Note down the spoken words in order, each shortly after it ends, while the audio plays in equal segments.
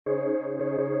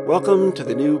Welcome to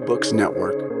the New Books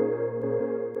Network.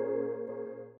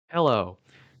 Hello,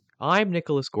 I'm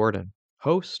Nicholas Gordon,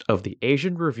 host of the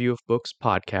Asian Review of Books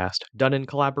podcast, done in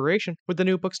collaboration with the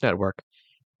New Books Network.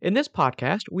 In this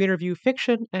podcast, we interview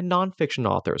fiction and nonfiction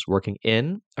authors working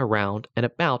in, around, and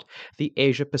about the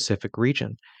Asia Pacific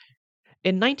region.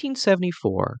 In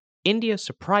 1974, India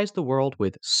surprised the world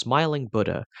with Smiling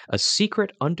Buddha, a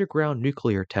secret underground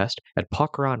nuclear test at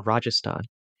Pokhran, Rajasthan.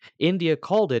 India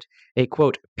called it a,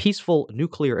 quote, peaceful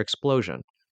nuclear explosion,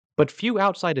 but few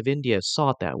outside of India saw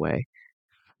it that way.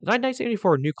 The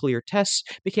 1974 nuclear tests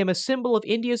became a symbol of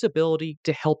India's ability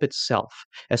to help itself,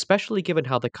 especially given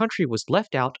how the country was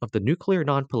left out of the Nuclear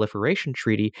Non-Proliferation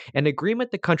Treaty, an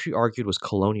agreement the country argued was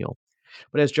colonial.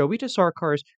 But as Jovita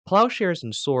Sarkar's Plowshares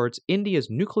and Swords, India's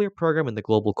Nuclear Program in the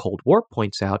Global Cold War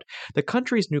points out, the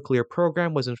country's nuclear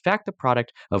program was in fact the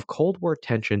product of Cold War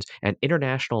tensions and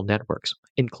international networks,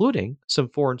 including some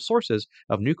foreign sources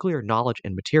of nuclear knowledge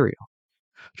and material.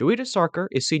 Jovita Sarkar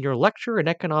is Senior Lecturer in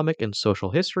Economic and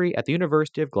Social History at the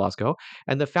University of Glasgow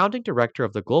and the founding director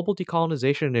of the Global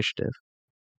Decolonization Initiative.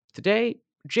 Today,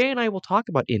 Jay and I will talk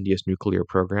about India's nuclear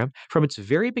program from its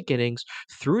very beginnings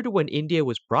through to when India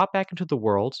was brought back into the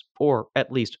world's, or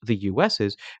at least the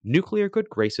US's, nuclear good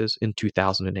graces in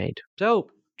 2008. So,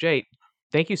 Jay,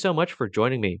 thank you so much for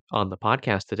joining me on the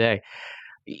podcast today.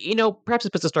 Perhaps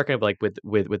it's best to start kind of like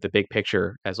with the big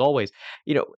picture, as always.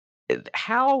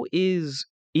 How is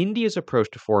India's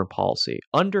approach to foreign policy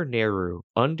under Nehru,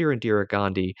 under Indira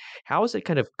Gandhi, how is it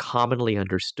kind of commonly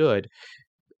understood?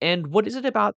 And what is it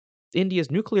about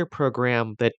India's nuclear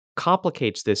program that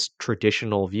complicates this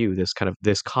traditional view, this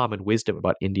common wisdom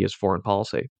about India's foreign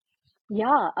policy?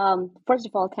 Yeah, first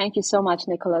of all, thank you so much,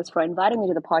 Nicholas, for inviting me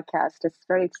to the podcast. It's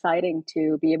very exciting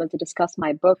to be able to discuss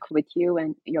my book with you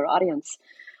and your audience.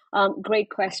 Great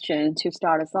question to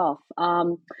start us off.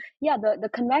 The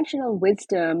conventional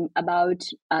wisdom about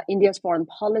India's foreign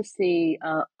policy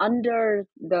under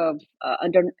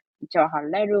Jawaharlal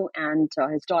Nehru and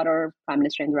his daughter, Prime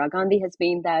Minister Indira Gandhi, has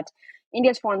been that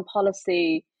India's foreign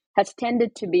policy has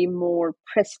tended to be more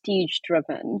prestige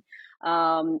driven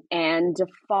and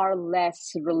far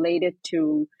less related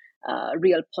to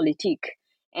realpolitik.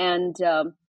 And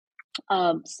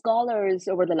scholars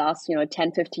over the last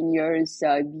 10, 15 years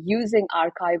using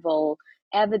archival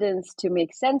evidence to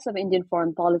make sense of Indian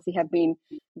foreign policy have been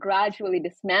gradually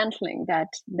dismantling that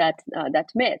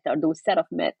myth or those set of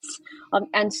myths.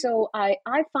 And so I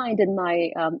find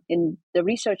in the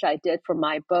research I did for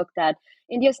my book that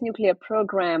India's nuclear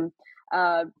program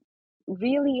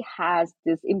really has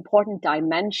this important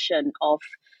dimension of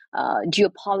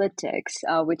geopolitics,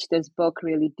 which this book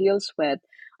really deals with.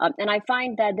 And I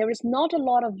find that there is not a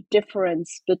lot of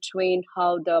difference between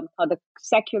how the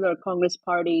secular Congress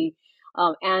Party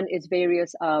and its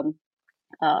various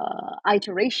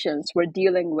iterations were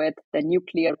dealing with the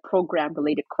nuclear program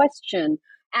related question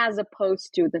as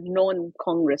opposed to the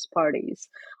non-Congress parties.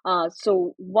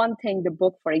 So one thing the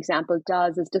book, for example,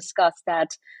 does is discuss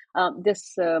that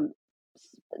this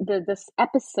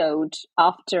episode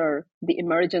after the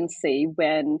emergency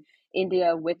when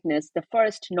India witnessed the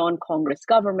first non-Congress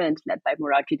government led by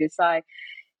Morarji Desai.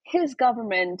 His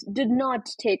government did not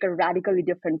take a radically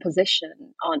different position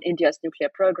on India's nuclear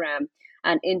program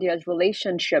and India's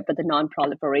relationship with the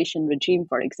non-proliferation regime,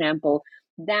 for example,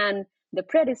 than the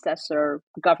predecessor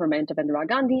government of Indira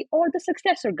Gandhi or the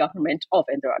successor government of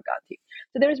Indira Gandhi.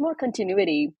 So there is more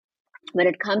continuity when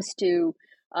it comes to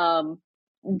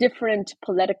different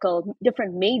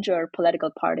major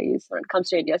political parties when it comes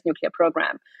to India's nuclear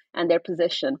program and their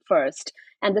position first.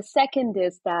 And the second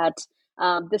is that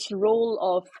this role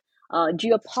of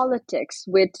geopolitics,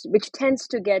 which tends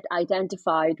to get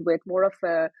identified with more of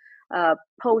a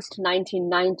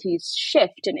post-1990s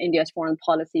shift in India's foreign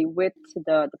policy with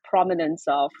the prominence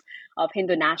of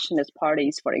Hindu nationalist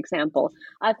parties, for example.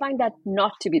 I find that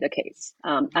not to be the case.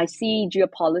 I see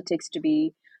geopolitics to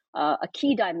be a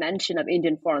key dimension of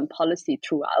Indian foreign policy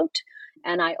throughout.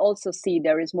 And I also see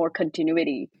there is more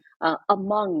continuity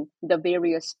among the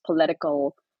various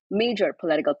major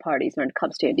political parties when it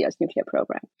comes to India's nuclear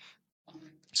program.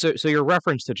 So your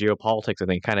reference to geopolitics, I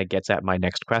think, kind of gets at my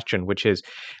next question, which is,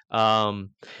 your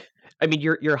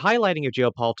highlighting of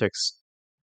geopolitics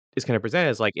is kind of presented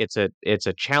as like it's a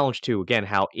challenge to, again,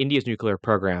 how India's nuclear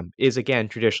program is, again,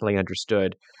 traditionally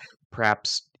understood,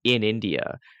 perhaps in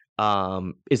India.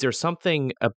 Is there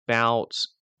something that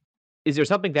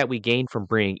we gain from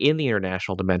bringing in the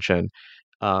international dimension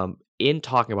in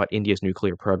talking about India's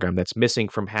nuclear program that's missing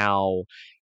from how,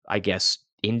 I guess,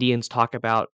 Indians talk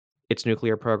about its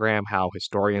nuclear program, how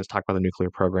historians talk about the nuclear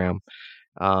program?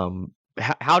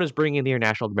 how does bringing the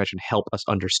international dimension help us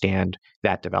understand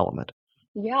that development?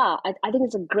 Yeah, I think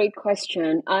it's a great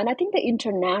question. And I think the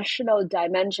international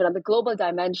dimension and the global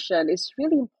dimension is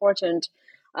really important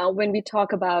when we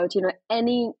talk about,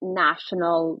 any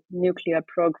national nuclear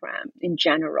program in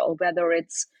general, whether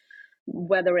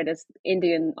it is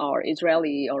Indian or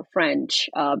Israeli or French,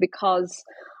 because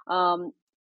um,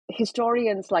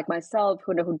 historians like myself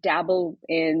who dabble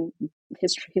in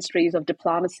histories of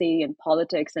diplomacy and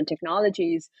politics and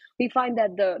technologies, we find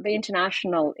that the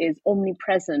international is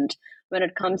omnipresent when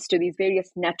it comes to these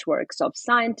various networks of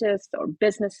scientists or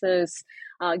businesses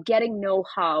getting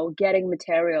know-how, getting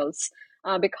materials,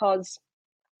 because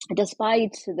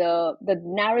despite the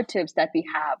narratives that we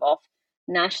have of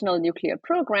national nuclear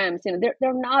programs,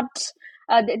 they're not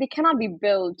they cannot be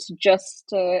built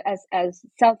just as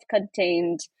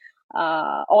self-contained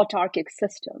autarkic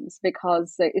systems,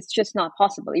 because it's just not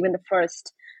possible. Even the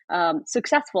first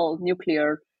successful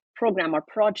nuclear program or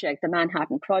project, the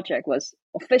Manhattan Project, was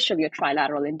officially a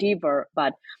trilateral endeavor,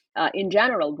 but in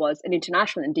general was an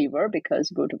international endeavor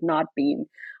because it would have not been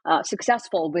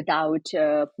successful without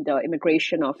the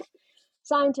immigration of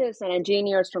scientists and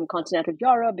engineers from continental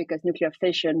Europe, because nuclear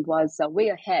fission was way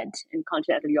ahead in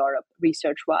continental Europe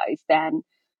research wise than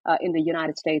in the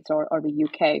United States or the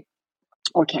UK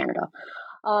or Canada.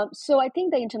 So I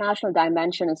think the international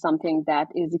dimension is something that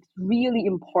is really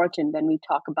important when we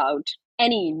talk about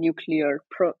any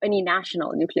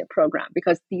national nuclear program,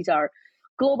 because these are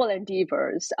global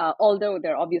endeavors. Although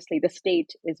they're obviously, the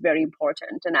state is very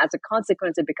important, and as a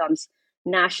consequence, it becomes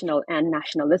national and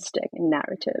nationalistic in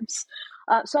narratives.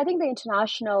 So I think the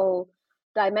international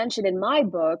dimension in my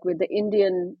book with the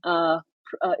Indian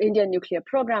nuclear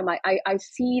program, I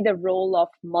see the role of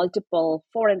multiple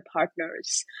foreign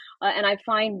partners, and I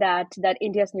find that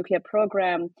India's nuclear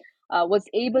program was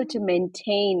able to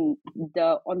maintain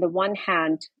on the one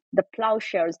hand, the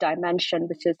plowshares dimension,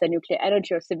 which is the nuclear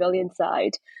energy or civilian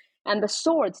side, and the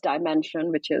swords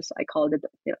dimension, which is, I call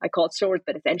it swords,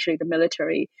 but essentially the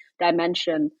military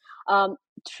dimension,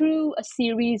 through a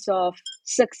series of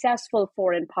successful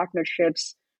foreign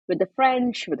partnerships with the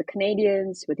French, with the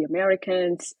Canadians, with the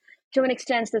Americans, to an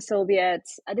extent the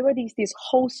Soviets. There were these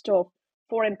host of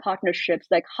foreign partnerships,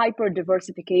 like hyper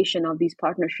diversification of these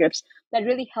partnerships, that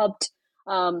really helped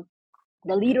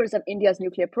the leaders of India's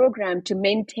nuclear program to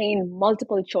maintain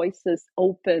multiple choices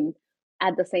open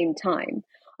at the same time,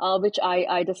 which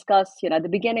I discuss, at the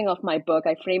beginning of my book.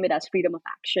 I frame it as freedom of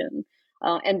action.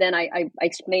 And then I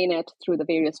explain it through the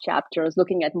various chapters,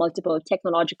 looking at multiple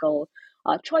technological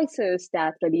choices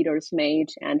that the leaders made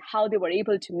and how they were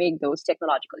able to make those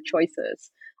technological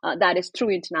choices. That is through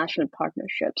international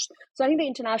partnerships. So I think the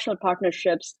international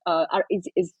partnerships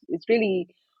is really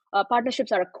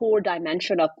partnerships are a core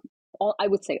dimension of all, I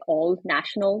would say, all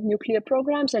national nuclear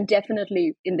programs, and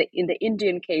definitely in the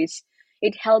Indian case,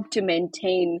 it helped to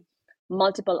maintain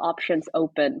multiple options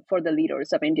open for the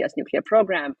leaders of India's nuclear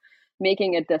program,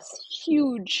 making it this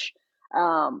huge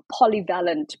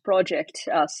polyvalent project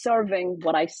serving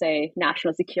what I say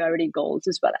national security goals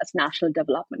as well as national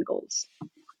development goals.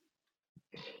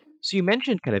 So you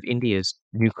mentioned kind of India's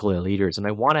nuclear leaders, and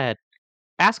I want to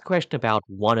ask a question about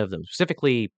one of them,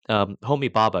 specifically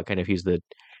Homi Bhabha. Kind of, he's the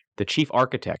chief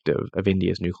architect of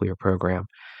India's nuclear program.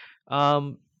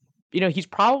 He's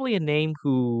probably a name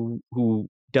who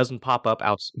doesn't pop up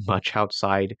much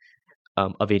outside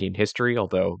of Indian history,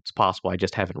 although it's possible I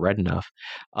just haven't read enough.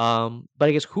 But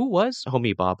I guess, who was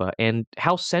Homi Bhabha, and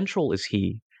how central is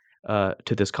he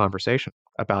to this conversation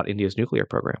about India's nuclear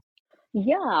program?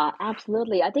 Yeah,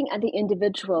 absolutely. I think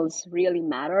individuals really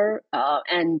matter,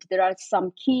 and there are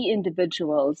some key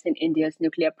individuals in India's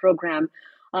nuclear program,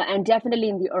 and definitely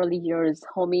in the early years,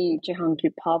 Homi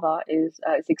Jehangir Bhabha is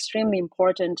extremely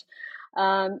important.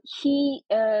 It's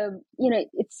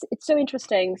so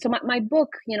interesting. So my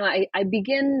book, I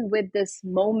begin with this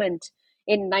moment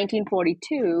in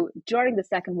 1942 during the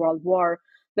Second World War,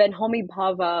 when Homi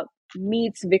Bhabha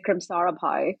meets Vikram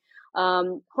Sarabhai.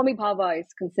 Homi Bhabha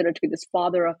is considered to be this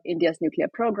father of India's nuclear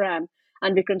program,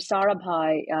 and Vikram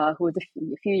Sarabhai, who is a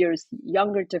few years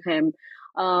younger to him,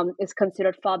 is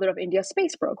considered father of India's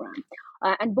space program.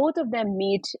 And both of them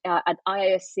meet at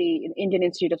IISc, in Indian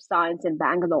Institute of Science in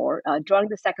Bangalore, during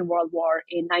the Second World War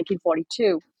in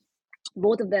 1942.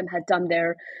 Both of them had done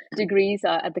their degrees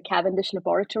at the Cavendish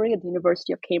Laboratory at the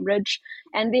University of Cambridge,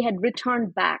 and they had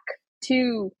returned back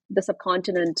to the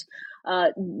subcontinent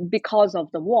uh, because of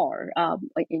the war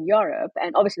in Europe.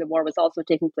 And obviously, the war was also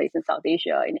taking place in South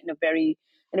Asia in a very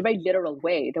literal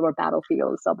way. There were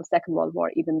battlefields of the Second World War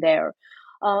even there.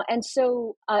 And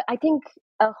so I think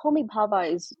Homi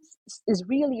Bhabha is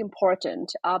really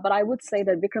important. But I would say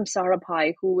that Vikram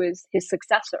Sarabhai, who is his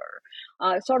successor,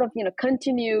 sort of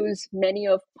continues many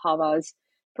of Bhabha's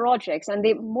projects, and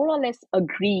they more or less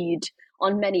agreed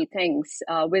on many things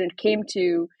when it came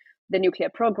to the nuclear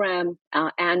program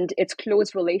and its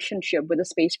close relationship with the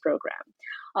space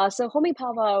program. So Homi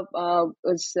Bhabha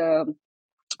was a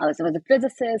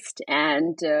physicist,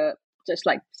 and just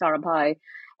like Sarabhai,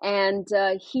 and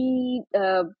he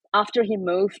after he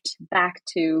moved back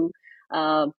to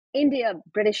India,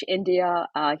 British India,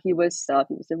 he was a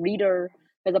reader.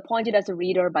 Was appointed as a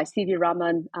reader by C.V.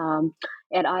 Raman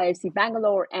at IISc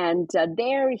Bangalore, and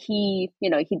there he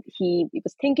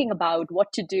was thinking about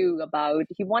what to do about.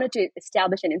 He wanted to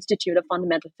establish an institute of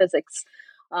fundamental physics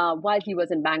while he was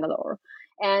in Bangalore,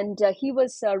 and he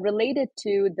was related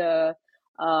to the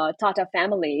Tata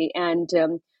family, and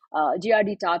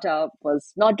G.R.D. Tata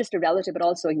was not just a relative, but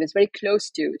also he was very close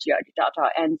to G.R.D.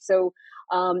 Tata. And so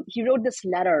he wrote this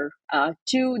letter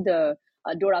to the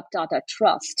Dorab Tata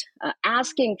Trust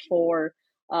asking for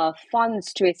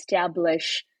funds to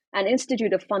establish an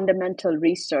institute of fundamental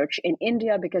research in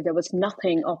India, because there was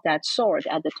nothing of that sort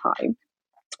at the time.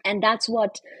 And that's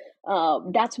what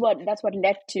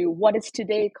led to what is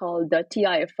today called the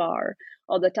TIFR,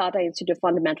 or the Tata Institute of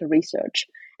Fundamental Research.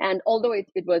 And although it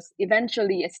was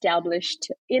eventually established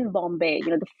in Bombay,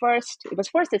 it was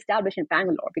first established in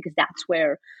Bangalore, because that's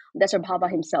where Bhabha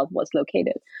himself was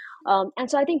located. And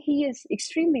so I think he is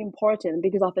extremely important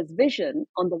because of his vision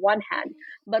on the one hand,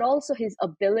 but also his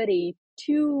ability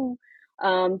to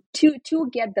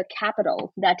get the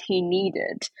capital that he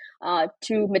needed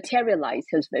to materialize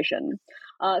his vision.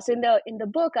 So in the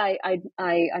book, I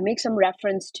make some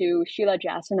reference to Sheila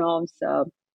Jasanoff's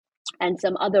and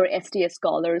some other STS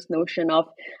scholars' notion of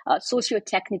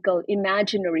socio-technical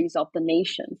imaginaries of the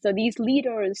nation. So these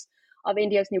leaders of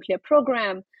India's nuclear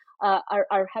program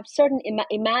have certain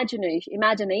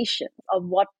imagination of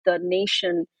what the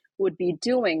nation would be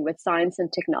doing with science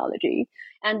and technology,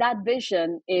 and that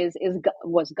vision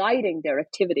was guiding their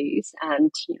activities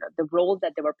and the role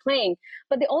that they were playing.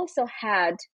 But they also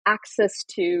had access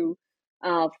to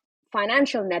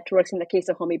financial networks in the case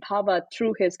of Homi Bhabha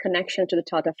through his connection to the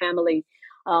Tata family,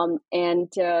 and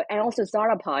also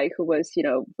Sarabhai, who was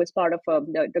part of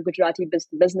the Gujarati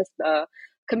business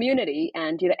community,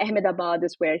 and Ahmedabad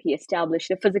is where he established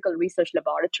the physical research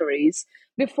laboratories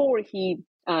before he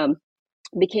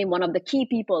became one of the key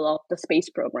people of the space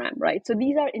program, right? So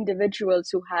these are individuals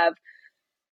who have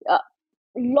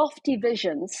lofty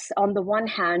visions on the one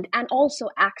hand, and also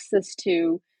access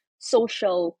to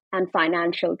social and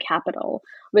financial capital,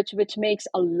 which makes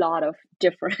a lot of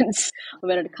difference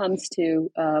when it comes to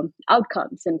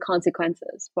outcomes and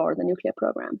consequences for the nuclear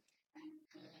program.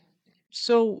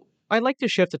 So I'd like to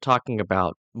shift to talking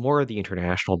about more of the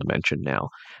international dimension now.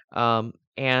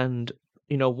 And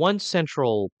one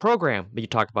central program that you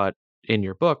talk about in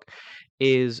your book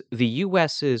is the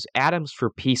U.S.'s Atoms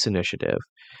for Peace initiative.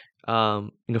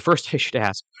 First I should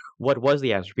ask, what was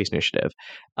the Atoms for Peace initiative?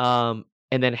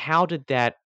 And then how did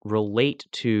that relate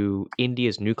to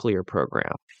India's nuclear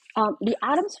program? The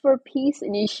Atoms for Peace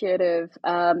initiative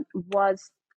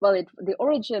the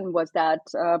origin was that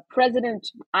President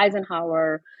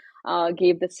Eisenhower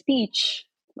gave the speech,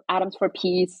 Atoms for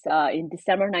Peace, in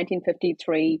December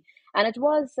 1953. And it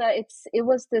was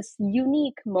this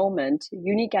unique moment,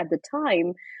 unique at the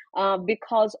time,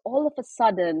 because all of a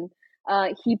sudden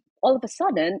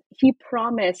he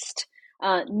promised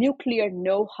nuclear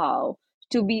know-how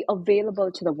to be available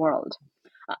to the world,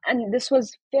 and this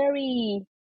was very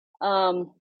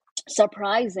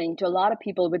surprising to a lot of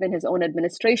people within his own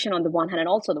administration on the one hand, and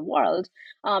also the world,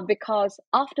 because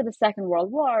after the Second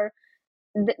World War,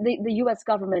 the U.S.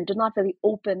 government did not really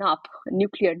open up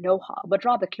nuclear know-how, but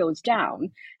rather closed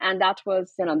down. And that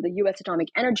was the U.S. Atomic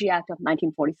Energy Act of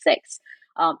 1946,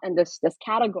 and this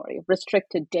category of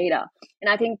restricted data. And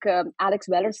I think Alex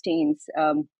Wellerstein's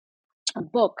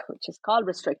book, which is called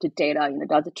Restricted Data,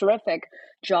 does a terrific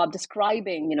job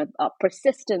describing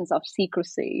persistence of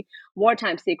secrecy,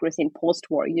 wartime secrecy in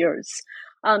post-war years.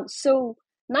 So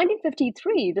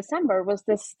 1953 December was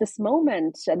this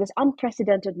moment, this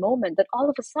unprecedented moment, that all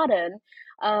of a sudden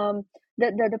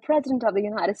the president of the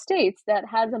United States, that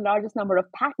has the largest number of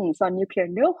patents on nuclear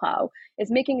know-how, is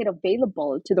making it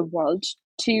available to the world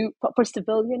for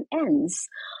civilian ends.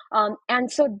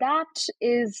 And so that's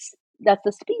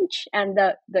the speech, and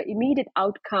the immediate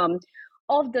outcome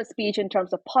of the speech in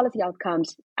terms of policy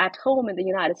outcomes at home in the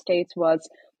United States was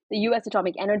the U.S.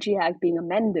 Atomic Energy Act being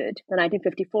amended, the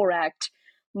 1954 Act,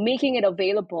 making it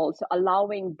available, so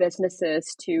allowing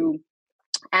businesses to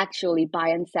actually buy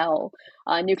and sell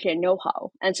nuclear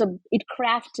know-how. And so it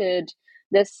crafted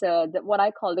this, what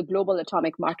I call the global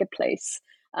atomic marketplace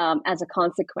as a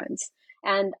consequence.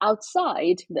 And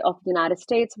outside of the United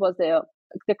States was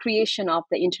the creation of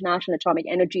the International Atomic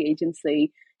Energy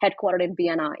Agency, headquartered in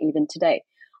Vienna even today.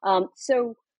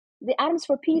 So the Atoms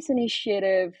for Peace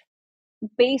initiative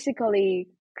basically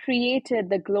created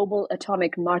the global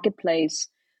atomic marketplace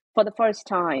for the first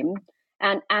time.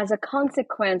 And as a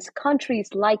consequence, countries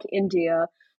like India,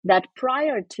 that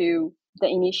prior to the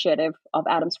initiative of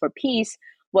Atoms for Peace,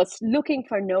 was looking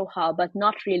for know how, but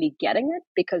not really getting it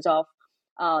because of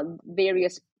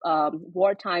various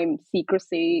wartime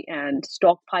secrecy and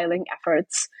stockpiling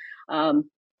efforts.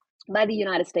 By the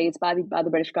United States, by the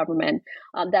British government,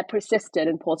 that persisted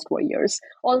in post-war years.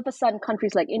 All of a sudden,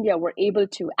 countries like India were able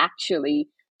to actually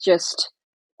just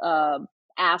uh,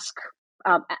 ask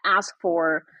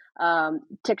for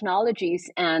technologies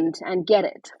and get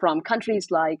it from countries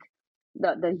like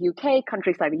the UK,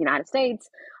 countries like the United States,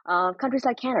 countries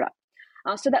like Canada.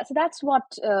 So that's what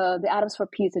the Atoms for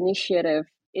Peace initiative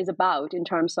is about in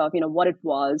terms of what it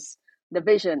was, the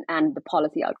vision, and the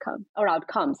policy outcome or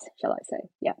outcomes, shall I say?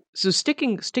 Yeah. So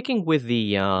sticking with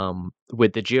the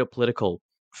geopolitical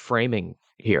framing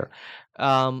here,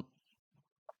 um,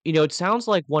 it sounds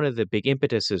like one of the big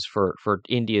impetuses for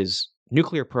India's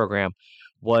nuclear program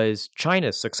was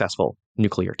China's successful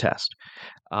nuclear test.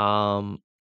 Um,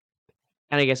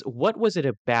 and I guess what was it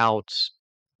about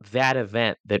that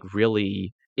event that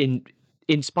really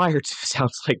inspired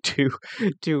sounds like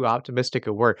too optimistic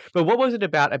a word, but what was it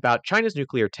about China's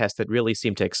nuclear test that really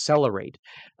seemed to accelerate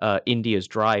India's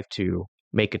drive to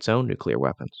make its own nuclear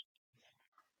weapons?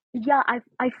 Yeah,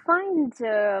 I find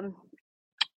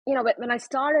when I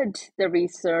started the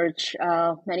research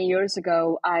many years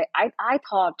ago, I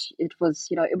thought it was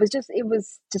it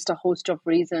was just a host of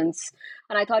reasons,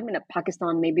 and I thought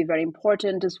Pakistan may be very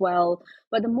important as well.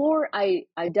 But the more I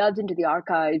delved into the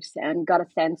archives and got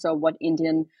a sense of what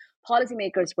Indian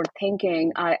policymakers were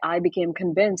thinking, I became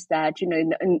convinced that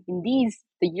in these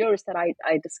the years that I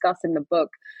discuss in the book,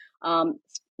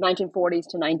 1940s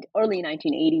to early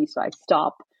 1980s, so I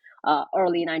stop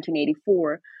early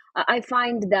 1984. I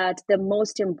find that the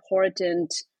most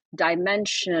important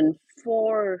dimension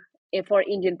for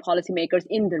Indian policymakers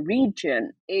in the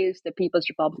region is the People's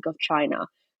Republic of China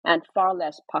and far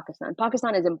less Pakistan.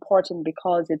 Pakistan is important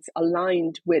because it's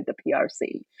aligned with the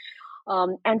PRC.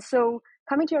 And so,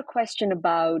 coming to your question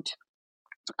about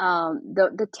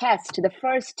the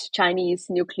first Chinese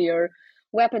nuclear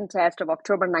weapon test of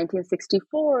October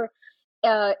 1964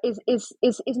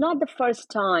 is not the first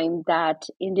time that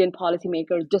Indian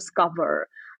policymakers discover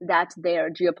that their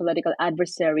geopolitical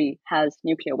adversary has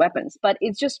nuclear weapons, but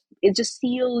it just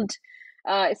sealed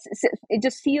it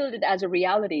just sealed it as a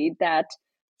reality that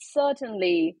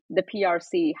certainly the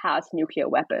PRC has nuclear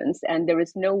weapons, and there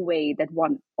is no way that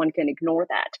one can ignore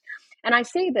that. And I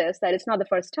say this that it's not the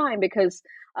first time because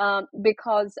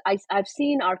I've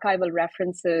seen archival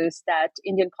references that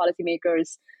Indian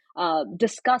policymakers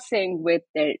discussing with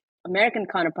their American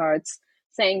counterparts,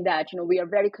 saying that we are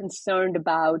very concerned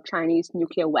about Chinese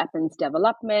nuclear weapons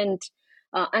development,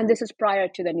 and this is prior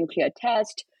to the nuclear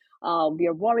test. We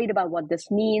are worried about what this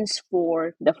means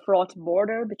for the fraught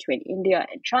border between India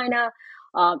and China.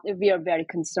 We are very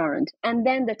concerned, and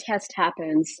then the test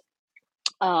happens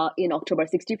in October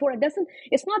 64.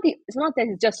 It's not that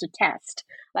it's just a test.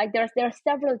 Like there are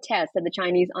several tests that the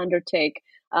Chinese undertake,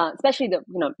 especially the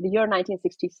year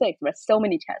 1966. There are so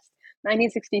many tests.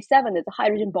 1967 there's a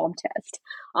hydrogen bomb test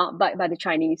by the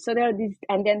Chinese. So there are these,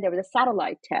 and then there was a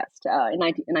satellite test in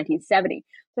 1970.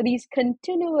 So these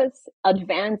continuous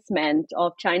advancement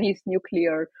of Chinese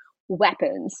nuclear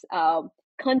weapons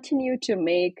continue to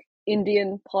make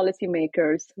Indian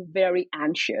policymakers very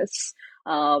anxious,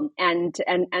 and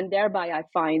thereby I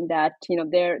find that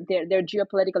their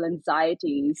geopolitical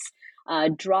anxieties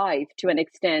drive to an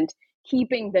extent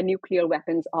keeping the nuclear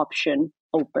weapons option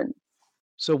open.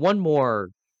 So one more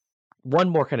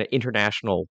kind of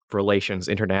international relations,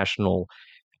 international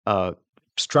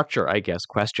structure, I guess,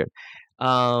 question.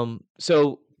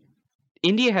 So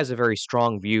India has a very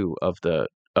strong view of the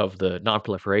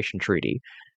Non-Proliferation Treaty,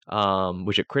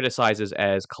 which it criticizes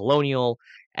as colonial,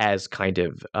 as kind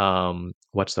of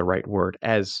what's the right word,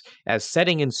 as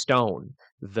setting in stone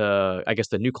the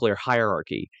nuclear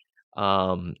hierarchy,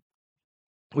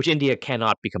 which India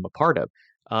cannot become a part of.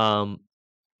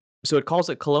 So it calls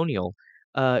it colonial.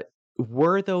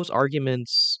 Were those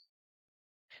arguments?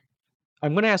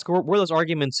 I'm going to ask: were those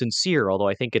arguments sincere? Although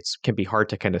I think it can be hard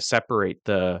to kind of separate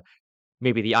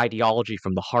maybe the ideology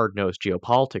from the hard-nosed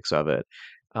geopolitics of it.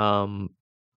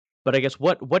 But I guess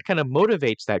what kind of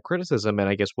motivates that criticism, and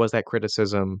I guess was that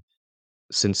criticism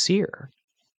sincere?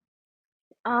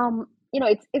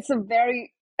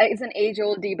 It's an age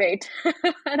old debate,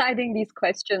 and I think these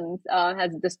questions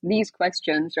these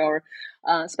questions, or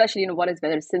especially what is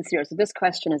whether it's sincere. So this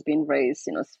question has been raised,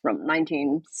 from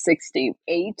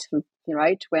 1968,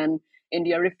 right, when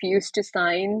India refused to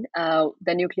sign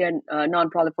the nuclear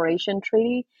non-proliferation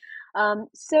treaty.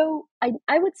 So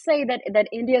I would say that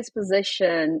India's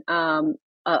position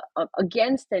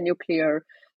against the nuclear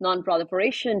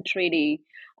non-proliferation treaty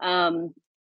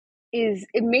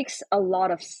it makes a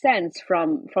lot of sense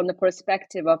from the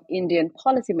perspective of Indian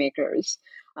policymakers,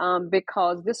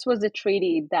 because this was a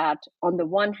treaty that, on the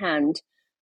one hand,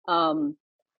 um,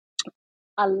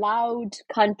 allowed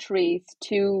countries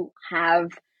to have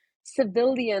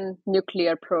civilian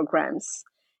nuclear programs,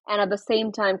 and at the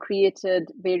same time created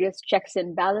various checks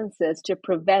and balances to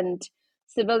prevent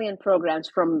civilian programs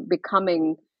from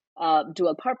becoming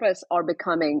dual purpose or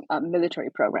becoming a military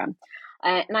program.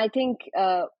 And I think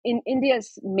in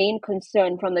India's main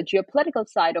concern from the geopolitical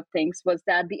side of things was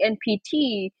that the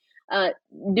NPT uh,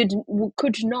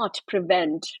 could not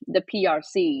prevent the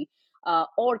PRC,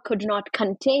 or could not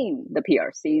contain the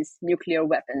PRC's nuclear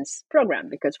weapons program,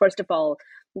 because first of all,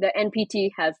 the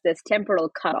NPT has this temporal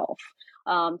cutoff.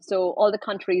 So all the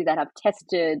countries that have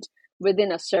tested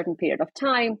within a certain period of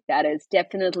time, that is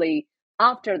definitely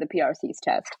after the PRC's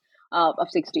test of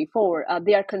 64,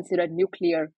 they are considered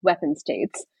nuclear weapon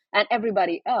states, and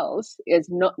everybody else is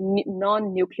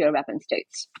non-nuclear weapon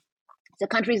states. So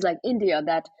countries like India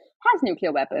that has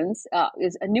nuclear weapons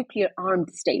is a nuclear armed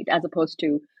state as opposed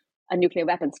to a nuclear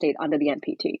weapon state under the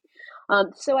NPT.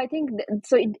 So I think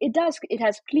it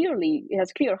has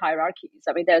clear hierarchies.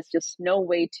 I mean, there's just no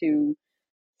way to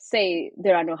say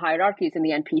there are no hierarchies in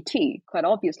the NPT. Quite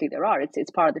obviously, there are.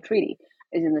 It's part of the treaty.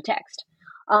 Is in the text.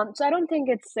 So I don't think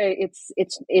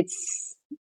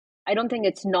I don't think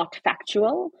it's not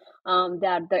factual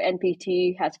that the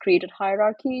NPT has created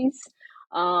hierarchies.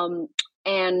 Um,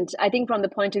 and I think from the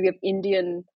point of view of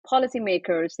Indian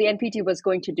policymakers, the NPT was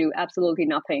going to do absolutely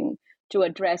nothing to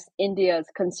address India's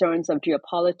concerns of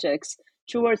geopolitics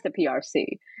towards the PRC.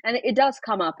 And it does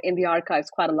come up in the archives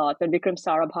quite a lot when Vikram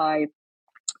Sarabhai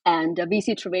and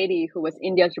V.C. Trivedi, who was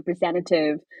India's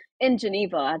representative in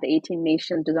Geneva at the 18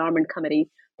 Nations Disarmament Committee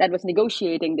that was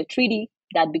negotiating the treaty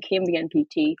that became the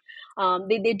NPT,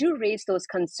 they do raise those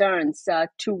concerns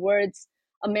towards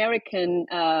American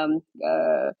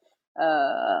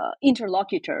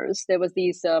interlocutors. There was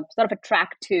these sort of a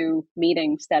track two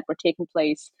meetings that were taking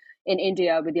place in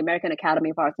India with the American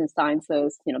Academy of Arts and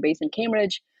Sciences, based in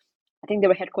Cambridge. I think they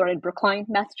were headquartered in Brookline,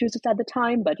 Massachusetts at the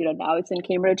time, but now it's in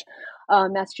Cambridge,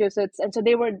 Massachusetts. And so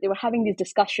they were having these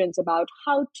discussions about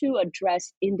how to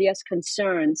address India's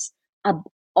concerns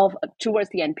towards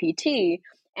the NPT.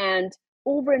 And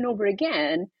over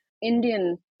again,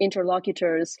 Indian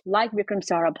interlocutors like Vikram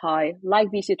Sarabhai,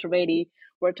 like V.C. Trivedi,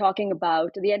 were talking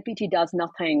about the NPT does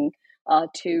nothing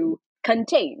to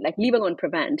contain, like leave alone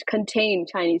prevent, contain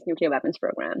Chinese nuclear weapons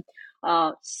program.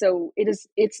 So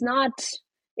it's not.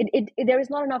 There is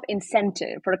not enough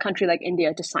incentive for a country like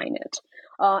India to sign it.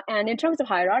 And in terms of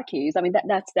hierarchies, I mean,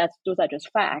 those are just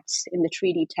facts in the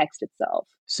treaty text itself.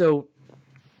 So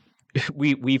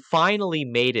we finally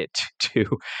made it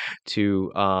to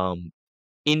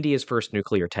India's first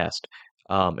nuclear test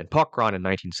in Pokhran in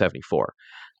 1974.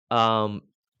 I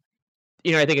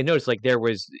think I noticed I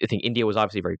think India was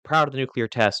obviously very proud of the nuclear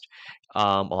test.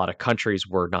 A lot of countries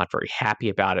were not very happy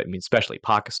about it. I mean, especially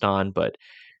Pakistan, but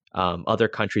other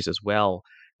countries as well.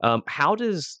 How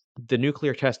does the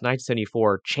nuclear test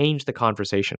 1974 change the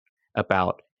conversation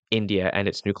about India and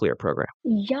its nuclear program?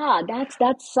 Yeah,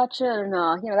 that's such an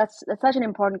that's such an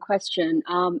important question,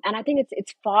 and I think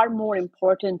it's far more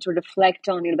important to reflect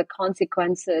on the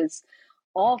consequences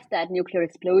of that nuclear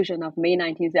explosion of May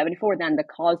 1974 than the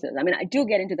causes. I mean, I do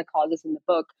get into the causes in the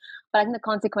book, but I think the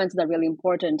consequences are really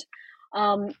important.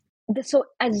 Um, so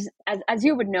as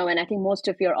you would know, and I think most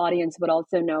of your audience would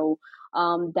also know,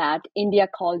 that India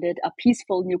called it a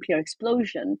peaceful nuclear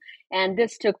explosion, and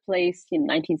this took place in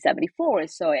 1974.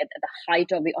 So at the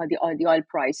height of the oil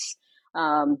price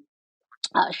um,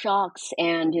 shocks,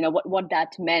 and what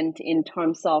that meant in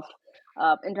terms of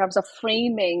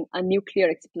framing a nuclear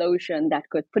explosion that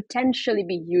could potentially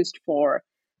be used for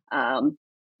um,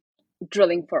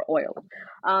 drilling for oil.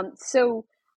 So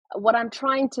what I'm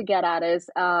trying to get at is,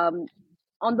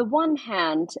 on the one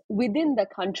hand, within the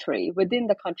country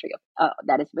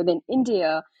that is within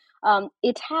India,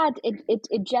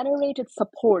 it generated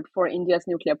support for India's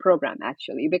nuclear program,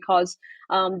 actually, because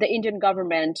the Indian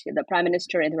government, the Prime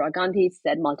Minister Indira Gandhi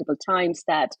said multiple times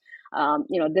that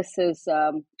this is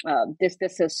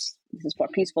for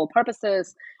peaceful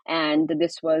purposes, and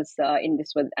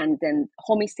and then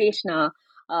Homi Seshna.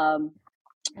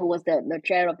 Who was the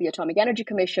chair of the Atomic Energy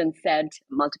Commission, said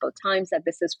multiple times that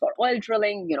this is for oil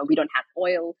drilling. We don't have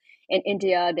oil in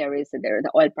India. There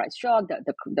the oil price shock.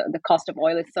 The cost of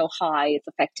oil is so high; it's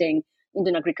affecting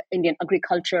Indian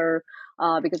agriculture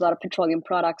because a lot of petroleum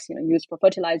products, used for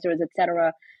fertilizers,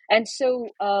 etc. And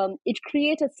so it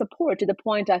created support to the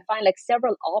point I find like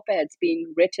several op-eds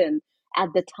being written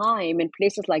at the time in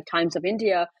places like Times of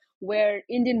India, where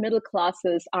Indian middle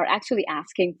classes are actually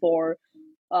asking for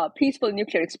peaceful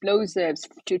nuclear explosives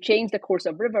to change the course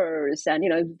of rivers, and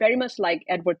very much like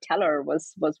Edward Teller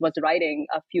was writing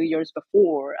a few years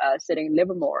before, sitting in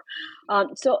Livermore.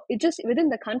 So it just within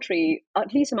the country,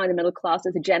 at least among the middle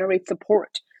classes, it generates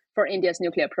support for India's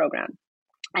nuclear program,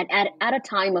 and at a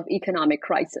time of economic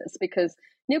crisis, because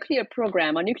nuclear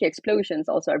program or nuclear explosions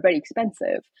also are very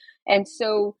expensive, and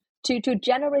so to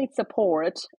generate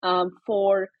support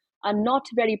for a not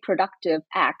very productive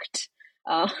act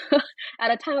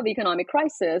at a time of economic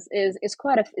crisis is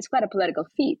quite a political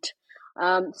feat.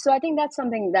 So I think that's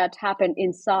something that happened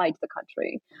inside the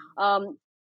country.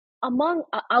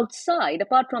 Outside,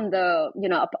 apart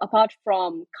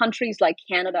from countries like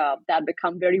Canada that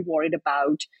become very worried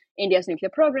about India's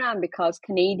nuclear program because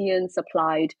Canadians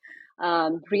supplied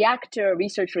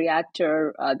research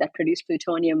reactor that produced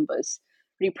plutonium was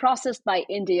reprocessed by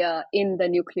India in the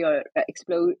nuclear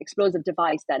explosive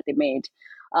device that they made.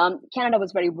 Canada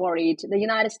was very worried. The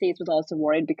United States was also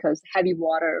worried because heavy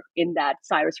water in that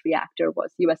Cyrus reactor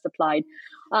was US supplied.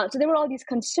 So there were all these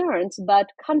concerns,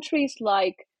 but countries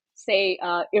like, say,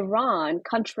 Iran,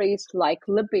 countries like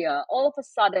Libya, all of a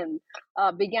sudden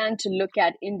began to look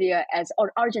at India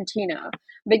or Argentina,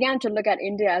 began to look at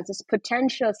India as this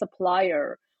potential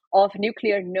supplier of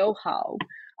nuclear know-how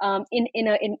in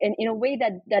a way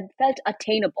that felt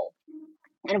attainable.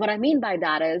 And what I mean by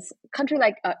that is a country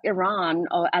like Iran,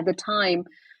 at the time,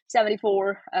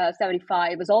 74,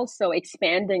 75, was also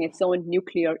expanding its own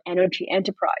nuclear energy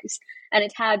enterprise. And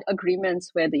it had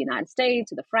agreements with the United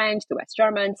States, with the French, the West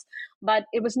Germans, but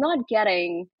the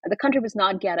country was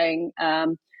not getting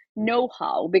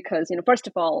know-how because, first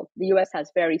of all, the US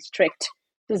has very strict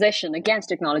position against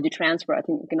technology transfer. I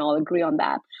think we can all agree on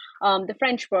that. The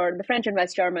French and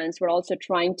West Germans were also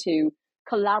trying to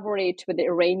collaborate with the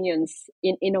Iranians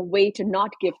in a way to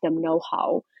not give them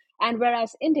know-how. And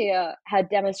whereas India had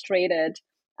demonstrated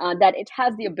that it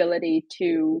has the ability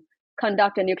to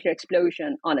conduct a nuclear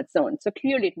explosion on its own, so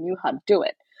clearly it knew how to do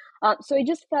it. So it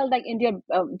just felt like India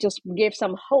just gave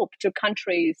some hope to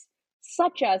countries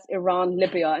such as Iran,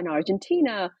 Libya, and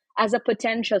Argentina as a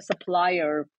potential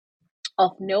supplier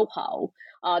of know-how,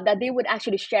 that they would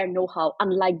actually share know-how,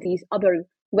 unlike these other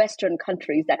Western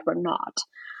countries that were not.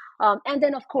 And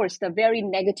then, of course, the very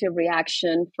negative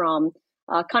reaction from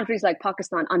countries like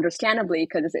Pakistan, understandably,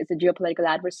 because it's a geopolitical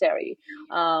adversary,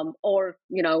 or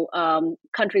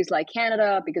countries like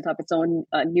Canada, because of its own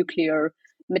nuclear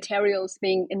materials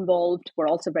being involved, were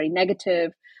also very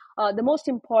negative. The most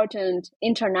important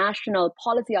international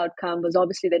policy outcome was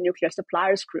obviously the Nuclear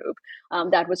Suppliers Group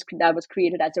that was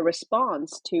created as a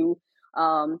response to.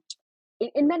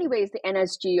 In many ways, the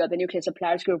NSG, or the Nuclear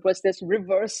Suppliers Group, was this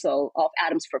reversal of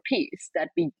Atoms for Peace that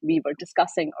we were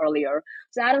discussing earlier.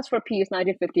 So Atoms for Peace,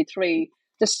 1953,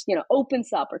 just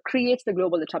opens up or creates the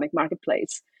global atomic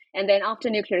marketplace. And then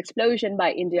after nuclear explosion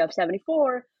by India of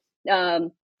 74,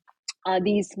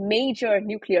 these major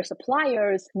nuclear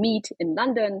suppliers meet in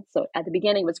London. So at the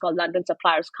beginning, it was called London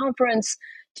Suppliers Conference,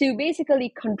 to basically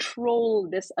control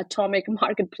this atomic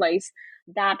marketplace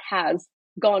that has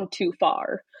gone too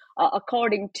far,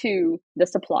 according to the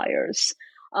suppliers.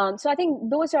 So I think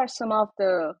those are some of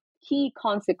the key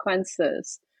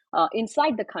consequences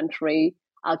inside the country,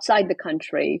 outside the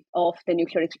country, of the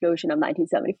nuclear explosion of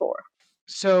 1974.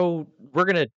 So we're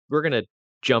gonna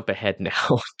jump ahead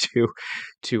now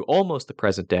to almost the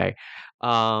present day.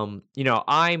 I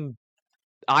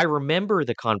remember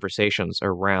the conversations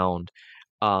around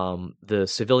the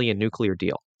civilian nuclear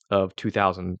deal of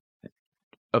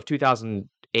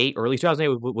 2008, early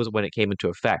 2008 was when it came into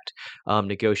effect,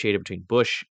 negotiated between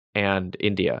Bush and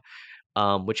India,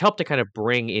 which helped to kind of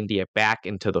bring India back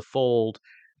into the fold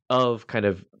of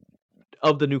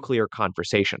the nuclear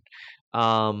conversation.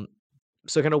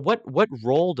 So kind of what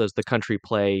role does the country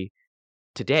play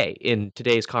today in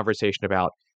today's conversation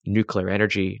about nuclear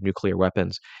energy, nuclear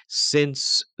weapons,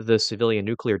 since the civilian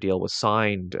nuclear deal was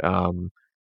signed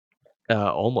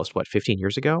almost, 15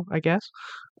 years ago, I guess?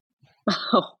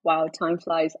 Oh, wow, time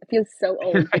flies. I feel so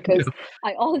old I know. because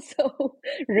I also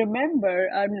remember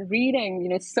reading,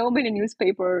 so many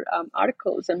newspaper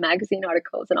articles and magazine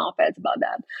articles and op-eds about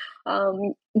that.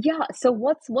 Yeah. So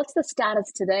what's the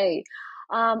status today?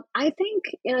 I think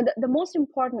the most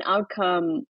important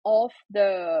outcome of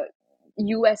the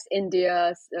U.S.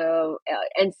 India's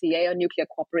NCA or Nuclear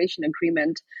Cooperation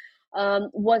Agreement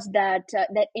was that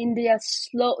India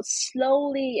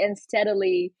slowly and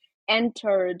steadily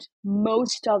entered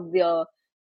most of the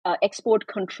export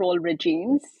control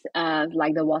regimes,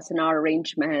 like the Wassenaar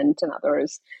Arrangement and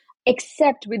others,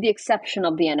 except with the exception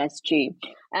of the NSG.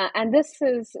 And this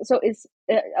is so is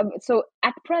so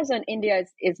at present, India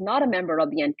is not a member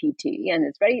of the NPT, and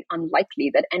it's very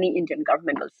unlikely that any Indian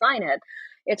government will sign it.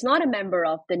 It's not a member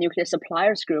of the Nuclear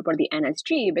Suppliers Group or the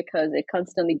NSG because it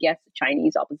constantly gets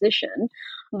Chinese opposition,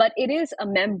 but it is a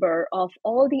member of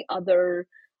all the other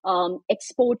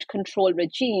export control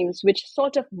regimes, which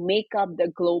sort of make up the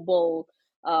global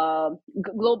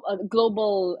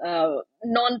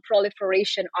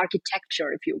non-proliferation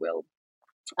architecture, if you will.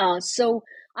 So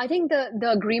I think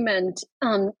the agreement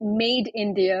made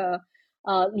India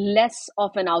less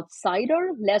of an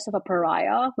outsider, less of a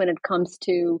pariah when it comes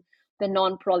to the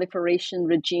non-proliferation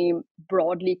regime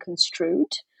broadly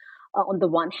construed on the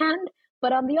one hand.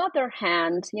 But on the other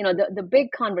hand, the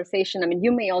big conversation, I mean,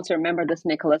 you may also remember this,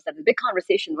 Nicholas, that the big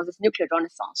conversation was this nuclear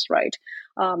renaissance, right?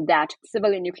 That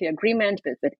civilian nuclear agreement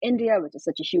with India, which is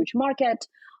such a huge market,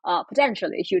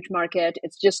 potentially a huge market,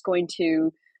 it's just going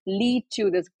to lead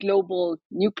to this global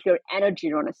nuclear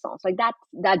energy renaissance. Like that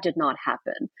did not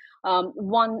happen. A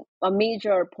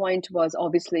major point was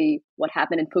obviously what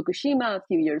happened in Fukushima a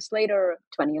few years later,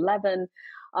 2011.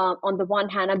 On the one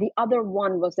hand, and the other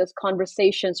one was this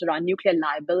conversations around nuclear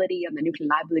liability and the nuclear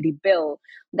liability bill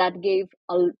that gave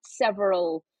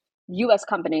several U.S.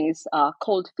 companies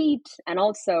cold feet, and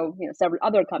also several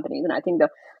other companies. And I think the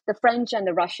French and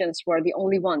the Russians were the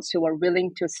only ones who were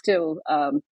willing to still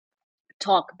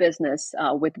talk business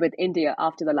with India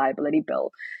after the liability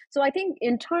bill. So I think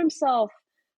in terms of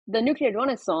the nuclear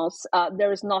renaissance,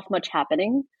 there is not much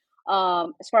happening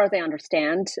as far as I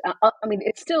understand. I mean,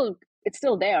 it's still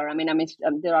there. I mean,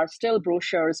 there are still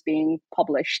brochures being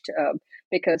published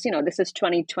because this is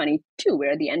 2022.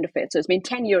 We're at the end of it, so it's been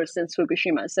 10 years since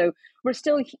Fukushima. So we're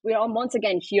once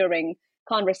again hearing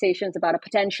conversations about a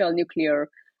potential nuclear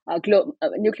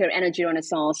energy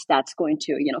renaissance that's going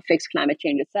to fix climate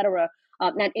change, etc.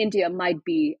 And India might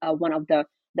be one of the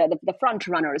front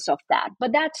runners of that.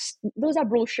 But those are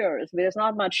brochures. There's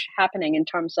not much happening in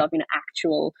terms of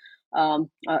actual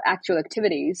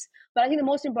activities. But I think the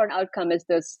most important outcome is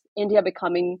this India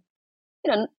becoming,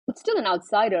 it's still an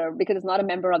outsider because it's not a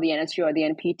member of the NSG or the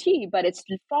NPT, but it's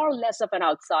far less of an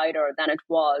outsider than it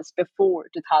was before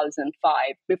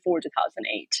 2005, before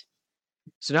 2008.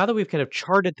 So now that we've kind of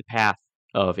charted the path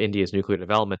of India's nuclear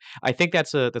development, I think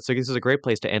this is a great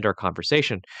place to end our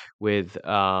conversation with Jay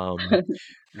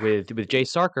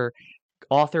Sarkar,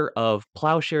 author of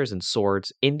Plowshares and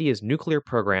Swords: India's Nuclear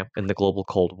Program in the Global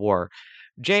Cold War.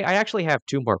 Jay, I actually have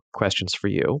two more questions for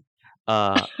you.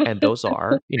 And those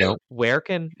are, where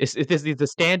can is this the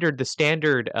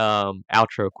standard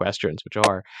outro questions, which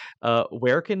are,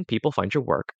 where can people find your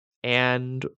work,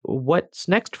 and what's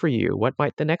next for you? What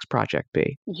might the next project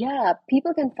be? Yeah,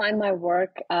 people can find my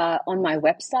work on my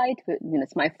website.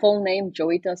 It's my full name,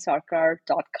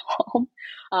 joitasarkar.com.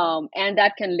 And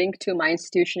that can link to my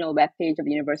institutional webpage of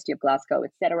the University of Glasgow,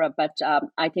 etc. But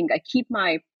I think I keep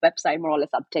my website more or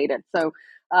less updated. So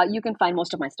you can find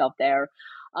most of my stuff there.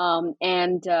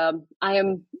 And I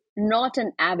am not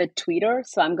an avid tweeter,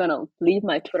 so I'm going to leave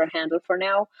my Twitter handle for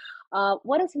now.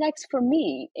 What is next for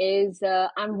me is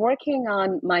I'm working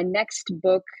on my next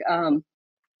book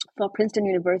for Princeton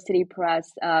University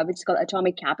Press, which is called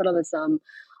Atomic Capitalism,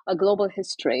 A Global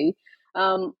History.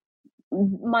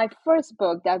 My first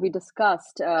book that we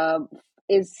discussed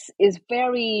is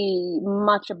very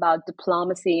much about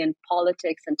diplomacy and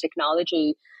politics and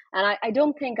technology, and I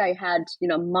don't think I had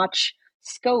much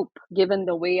scope, given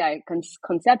the way I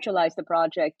conceptualized the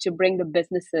project, to bring the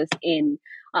businesses in,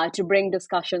 to bring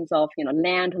discussions of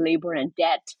land, labor, and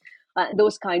debt,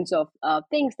 those kinds of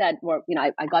things that were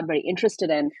I got very interested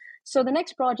in. So the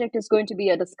next project is going to be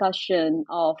a discussion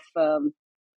of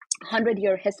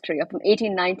 100-year history from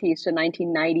 1890s to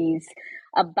 1990s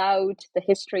about the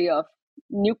history of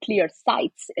nuclear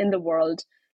sites in the world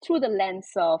through the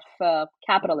lens of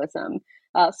capitalism,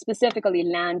 specifically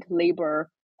land,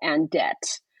 labor, and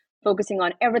debt, focusing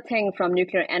on everything from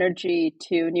nuclear energy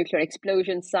to nuclear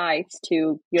explosion sites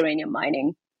to uranium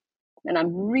mining. And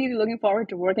I'm really looking forward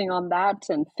to working on that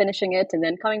and finishing it and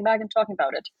then coming back and talking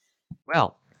about it.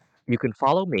 Well, you can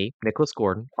follow me, Nicholas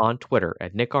Gordon, on Twitter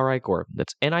at NickRIGordon.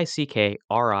 That's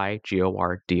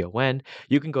NickRIGordon.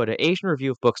 You can go to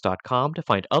AsianReviewOfBooks.com to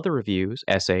find other reviews,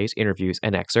 essays, interviews,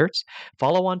 and excerpts.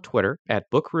 Follow on Twitter at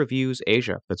Book Reviews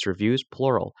Asia. That's reviews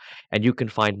plural. And you can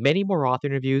find many more author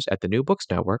interviews at the New Books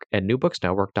Network at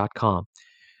newbooksnetwork.com.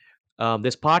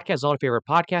 This podcast is on all your favorite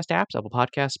podcast apps, Apple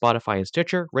Podcasts, Spotify, and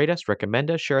Stitcher. Rate us,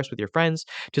 recommend us, share us with your friends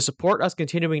to support us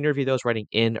continuing to interview those writing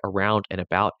in, around, and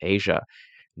about Asia.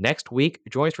 Next week,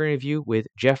 join us for an interview with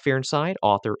Jeff Fearnside,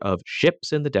 author of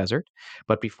Ships in the Desert.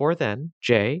 But before then,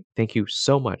 Jay, thank you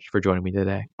so much for joining me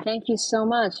today. Thank you so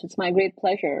much. It's my great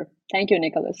pleasure. Thank you,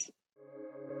 Nicholas.